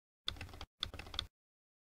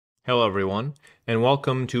Hello everyone, and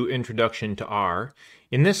welcome to Introduction to R.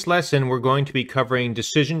 In this lesson, we're going to be covering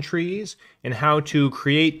decision trees and how to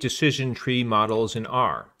create decision tree models in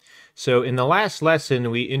R. So in the last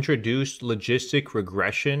lesson, we introduced logistic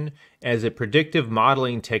regression as a predictive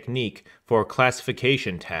modeling technique for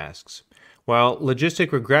classification tasks. While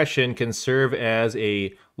logistic regression can serve as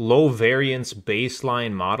a low variance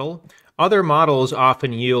baseline model, other models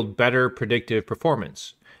often yield better predictive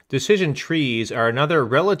performance. Decision trees are another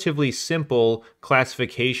relatively simple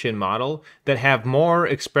classification model that have more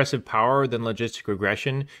expressive power than logistic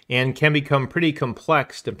regression and can become pretty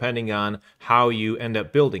complex depending on how you end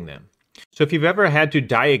up building them. So if you've ever had to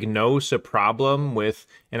diagnose a problem with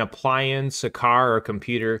an appliance, a car, or a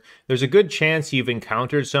computer, there's a good chance you've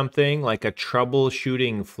encountered something like a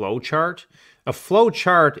troubleshooting flowchart. A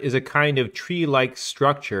flowchart is a kind of tree-like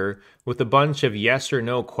structure with a bunch of yes or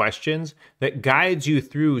no questions that guides you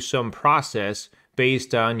through some process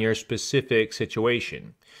based on your specific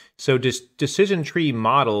situation. So decision tree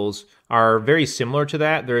models are very similar to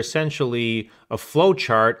that. They're essentially a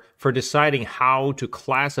flowchart for deciding how to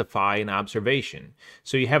classify an observation.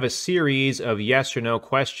 So you have a series of yes or no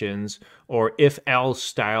questions or if-else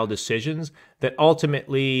style decisions that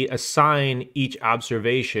ultimately assign each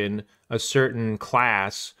observation a certain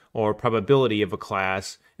class or probability of a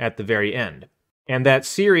class at the very end. And that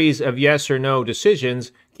series of yes or no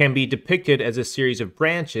decisions can be depicted as a series of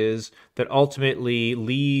branches that ultimately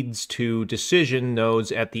leads to decision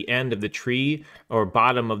nodes at the end of the tree or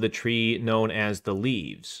bottom of the tree known as the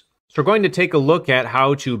leaves. So we're going to take a look at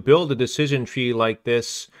how to build a decision tree like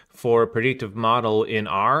this for a predictive model in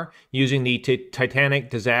R using the Titanic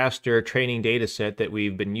disaster training dataset that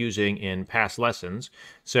we've been using in past lessons.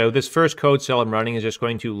 So this first code cell I'm running is just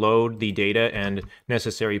going to load the data and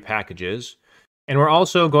necessary packages. And we're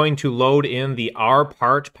also going to load in the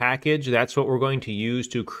rpart package. That's what we're going to use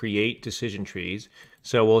to create decision trees.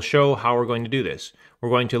 So we'll show how we're going to do this. We're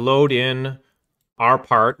going to load in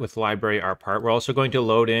rpart with library rpart. We're also going to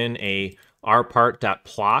load in a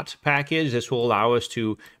rpart.plot package. This will allow us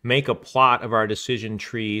to make a plot of our decision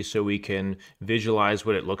tree so we can visualize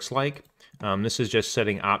what it looks like. This is just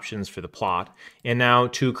setting options for the plot. And now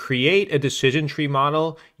to create a decision tree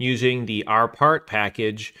model using the rpart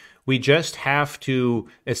package, we just have to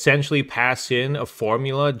essentially pass in a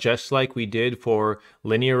formula just like we did for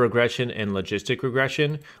linear regression and logistic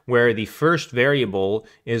regression, where the first variable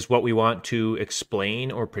is what we want to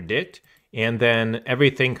explain or predict, and then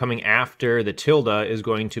everything coming after the tilde is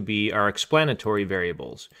going to be our explanatory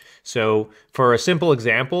variables. So for a simple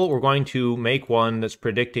example, we're going to make one that's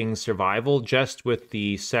predicting survival just with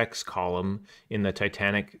the sex column in the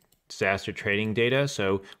Titanic disaster training data.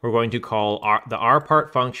 So we're going to call the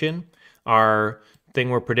rpart function. Our thing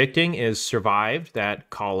we're predicting is survived, that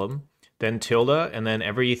column, then tilde, and then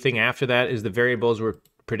everything after that is the variables we're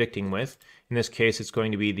predicting with. In this case, it's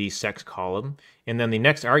going to be the sex column. And then the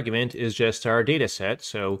next argument is just our data set.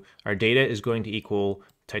 So our data is going to equal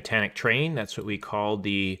Titanic train. That's what we call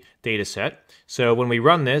the data set. So when we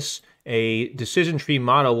run this, a decision tree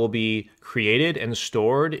model will be created and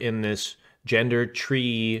stored in this gender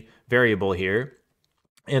tree variable here.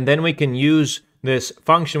 And then we can use this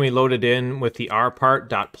function we loaded in with the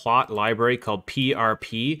rpart.plot library called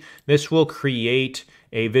PRP. This will create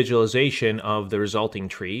a visualization of the resulting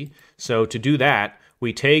tree. So to do that,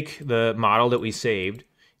 we take the model that we saved,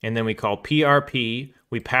 and then we call PRP.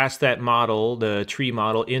 We pass that model, the tree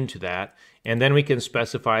model, into that, and then we can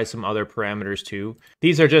specify some other parameters too.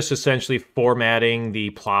 These are just essentially formatting the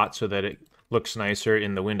plot so that it looks nicer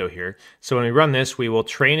in the window here. So when we run this, we will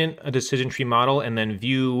train a decision tree model and then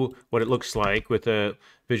view what it looks like with a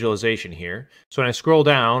visualization here. So when I scroll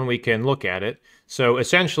down, we can look at it. So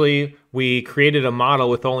essentially, we created a model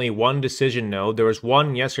with only one decision node. There was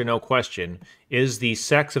one yes or no question. Is the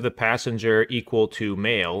sex of the passenger equal to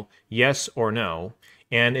male? Yes or no?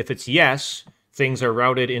 And if it's yes, things are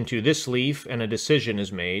routed into this leaf and a decision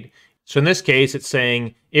is made. So in this case, it's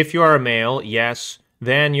saying, if you are a male, yes,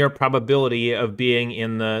 then your probability of being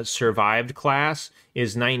in the survived class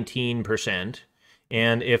is 19%.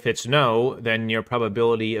 And if it's no, then your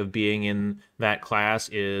probability of being in that class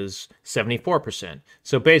is 74%.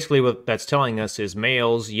 So basically what that's telling us is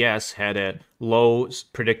males, yes, had a low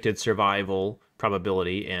predicted survival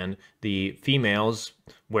probability, and the females,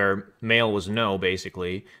 where male was no,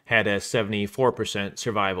 basically, had a 74%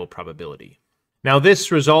 survival probability. Now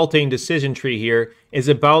this resulting decision tree here is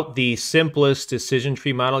about the simplest decision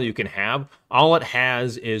tree model you can have. All it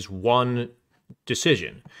has is one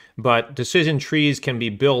decision, but decision trees can be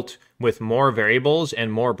built with more variables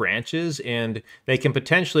and more branches, and they can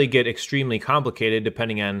potentially get extremely complicated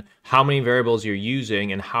depending on how many variables you're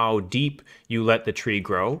using and how deep you let the tree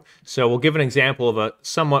grow. So we'll give an example of a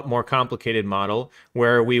somewhat more complicated model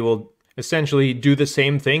where we will essentially do the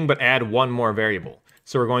same thing but add one more variable.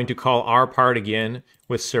 So we're going to call our part again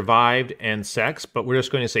with survived and sex, but we're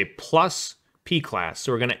just going to say plus P class.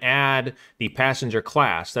 So we're going to add the passenger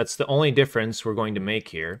class. That's the only difference we're going to make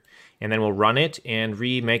here. And then we'll run it and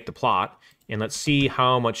remake the plot. And let's see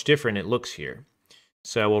how much different it looks here.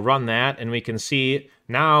 So we'll run that and we can see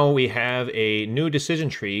now we have a new decision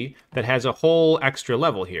tree that has a whole extra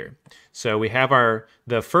level here. So we have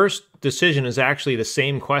the first decision is actually the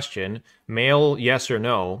same question, male, yes or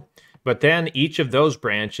no. But then each of those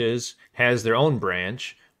branches has their own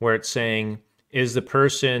branch where it's saying, is the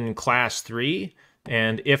person class 3?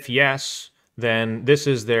 And if yes, then this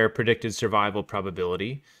is their predicted survival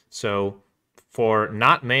probability. So for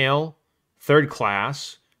not male, third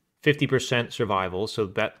class, 50% survival. So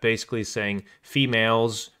that basically is saying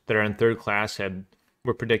females that are in third class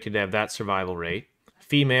were predicted to have that survival rate.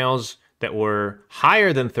 Females that were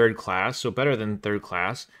higher than third class, so better than third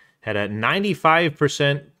class, had a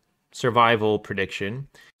 95% survival prediction.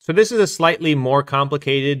 So this is a slightly more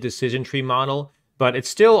complicated decision tree model, but it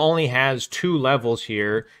still only has 2 levels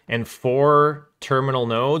here and 4 terminal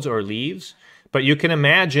nodes or leaves. But you can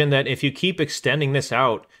imagine that if you keep extending this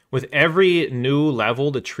out, with every new level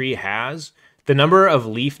the tree has, the number of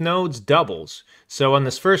leaf nodes doubles. So on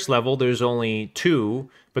this first level, there's only 2,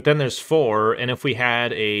 but then there's 4. And if we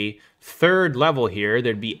had a third level here,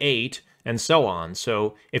 there'd be 8, and so on.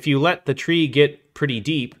 So if you let the tree get pretty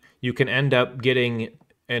deep, you can end up getting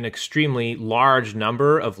an extremely large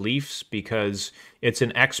number of leaves because it's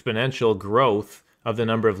an exponential growth of the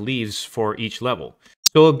number of leaves for each level.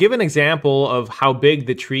 So we'll give an example of how big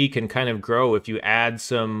the tree can kind of grow if you add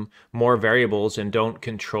some more variables and don't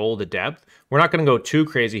control the depth. We're not going to go too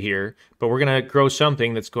crazy here, but we're going to grow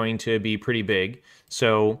something that's going to be pretty big.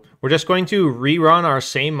 So we're just going to rerun our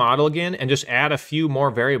same model again and just add a few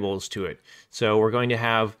more variables to it. So we're going to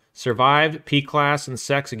have survived, P class, and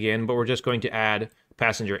sex again, but we're just going to add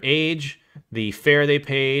passenger age, the fare they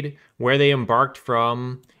paid, where they embarked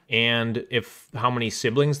from, and how many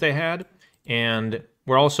siblings they had. And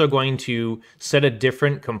we're also going to set a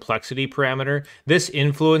different complexity parameter. This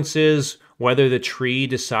influences whether the tree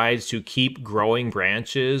decides to keep growing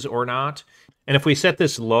branches or not. And if we set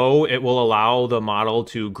this low, it will allow the model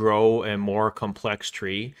to grow a more complex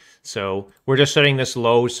tree. So we're just setting this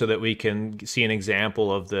low so that we can see an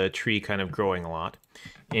example of the tree kind of growing a lot.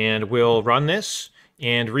 And we'll run this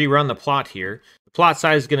and rerun the plot here. The plot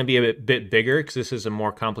size is going to be a bit bigger because this is a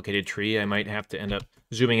more complicated tree. I might have to end up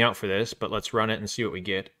zooming out for this, but let's run it and see what we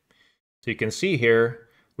get. So you can see here,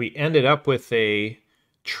 we ended up with a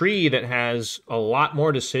tree that has a lot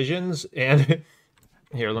more decisions. And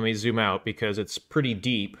here, let me zoom out because it's pretty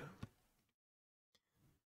deep.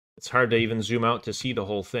 It's hard to even zoom out to see the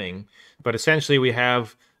whole thing. But essentially we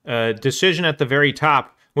have a decision at the very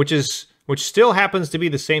top, which still happens to be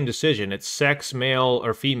the same decision. It's sex, male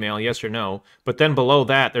or female, yes or no. But then below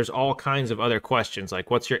that, there's all kinds of other questions,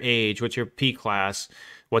 like what's your age, what's your P class,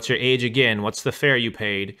 what's your age again, what's the fare you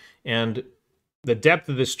paid, and the depth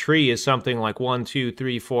of this tree is something like 1, 2,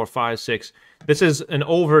 3, 4, 5, 6. This is an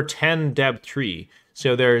over 10 depth tree.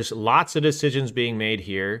 So there's lots of decisions being made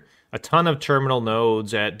here, a ton of terminal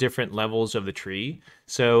nodes at different levels of the tree.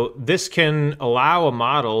 So this can allow a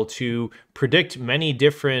model to predict many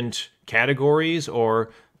different categories or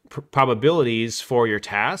probabilities for your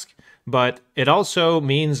task, but it also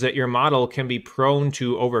means that your model can be prone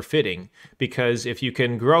to overfitting, because if you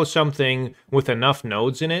can grow something with enough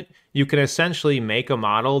nodes in it, you can essentially make a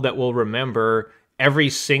model that will remember every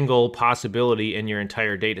single possibility in your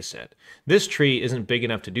entire data set. This tree isn't big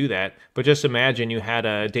enough to do that, but just imagine you had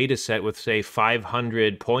a data set with, say,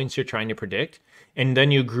 500 points you're trying to predict, and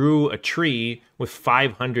then you grew a tree with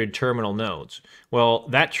 500 terminal nodes. Well,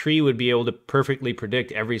 that tree would be able to perfectly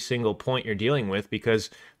predict every single point you're dealing with because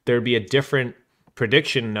there'd be a different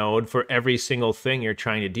prediction node for every single thing you're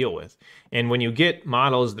trying to deal with. And when you get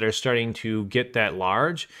models that are starting to get that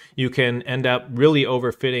large, you can end up really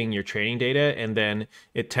overfitting your training data, and then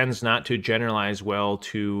it tends not to generalize well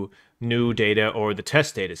to new data or the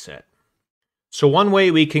test data set. So one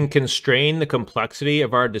way we can constrain the complexity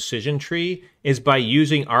of our decision tree is by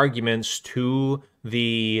using arguments to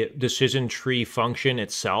the decision tree function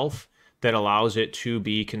itself that allows it to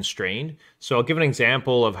be constrained. So I'll give an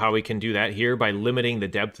example of how we can do that here by limiting the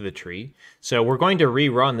depth of the tree. So we're going to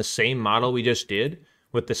rerun the same model we just did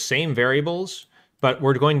with the same variables, but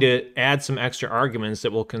we're going to add some extra arguments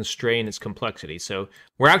that will constrain its complexity. So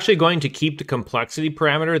we're actually going to keep the complexity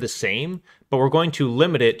parameter the same, but we're going to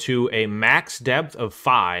limit it to a max depth of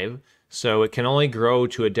 5. So it can only grow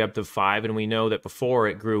to a depth of 5, and we know that before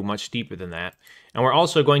it grew much deeper than that. And we're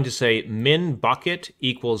also going to say min bucket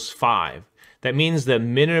equals 5. That means the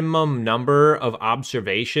minimum number of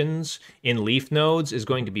observations in leaf nodes is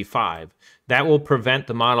going to be 5. That will prevent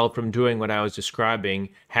the model from doing what I was describing,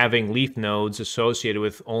 having leaf nodes associated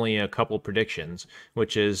with only a couple predictions,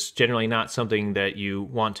 which is generally not something that you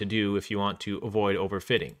want to do if you want to avoid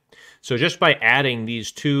overfitting. So just by adding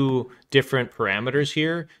these two different parameters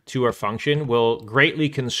here to our function will greatly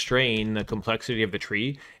constrain the complexity of the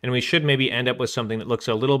tree, and we should maybe end up with something that looks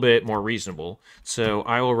a little bit more reasonable. So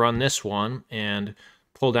I will run this one and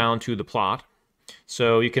pull down to the plot.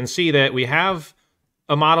 So you can see that we have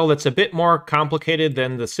a model that's a bit more complicated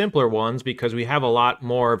than the simpler ones because we have a lot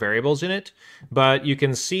more variables in it, but you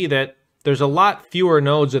can see that there's a lot fewer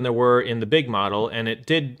nodes than there were in the big model, and it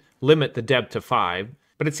did limit the depth to 5.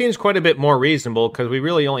 But it seems quite a bit more reasonable because we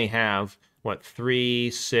really only have,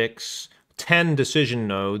 3, 6, 10 decision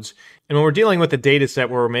nodes. And when we're dealing with a data set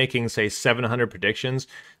where we're making, say, 700 predictions,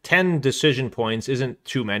 10 decision points isn't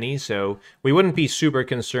too many, so we wouldn't be super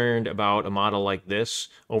concerned about a model like this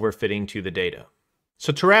overfitting to the data.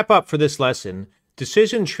 So to wrap up for this lesson,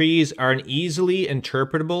 decision trees are an easily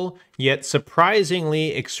interpretable, yet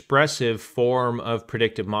surprisingly expressive form of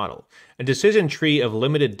predictive model. A decision tree of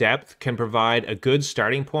limited depth can provide a good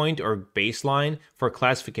starting point or baseline for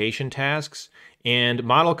classification tasks, and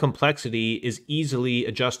model complexity is easily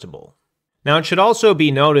adjustable. Now, it should also be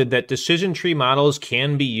noted that decision tree models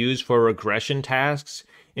can be used for regression tasks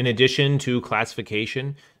in addition to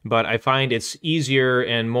classification, but I find it's easier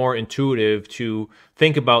and more intuitive to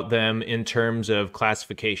think about them in terms of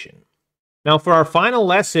classification. Now, for our final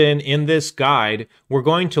lesson in this guide, we're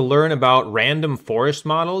going to learn about random forest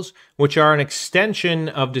models, which are an extension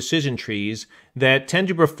of decision trees that tend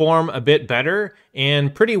to perform a bit better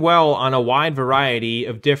and pretty well on a wide variety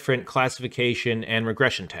of different classification and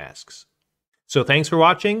regression tasks. So thanks for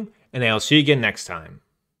watching, and I'll see you again next time.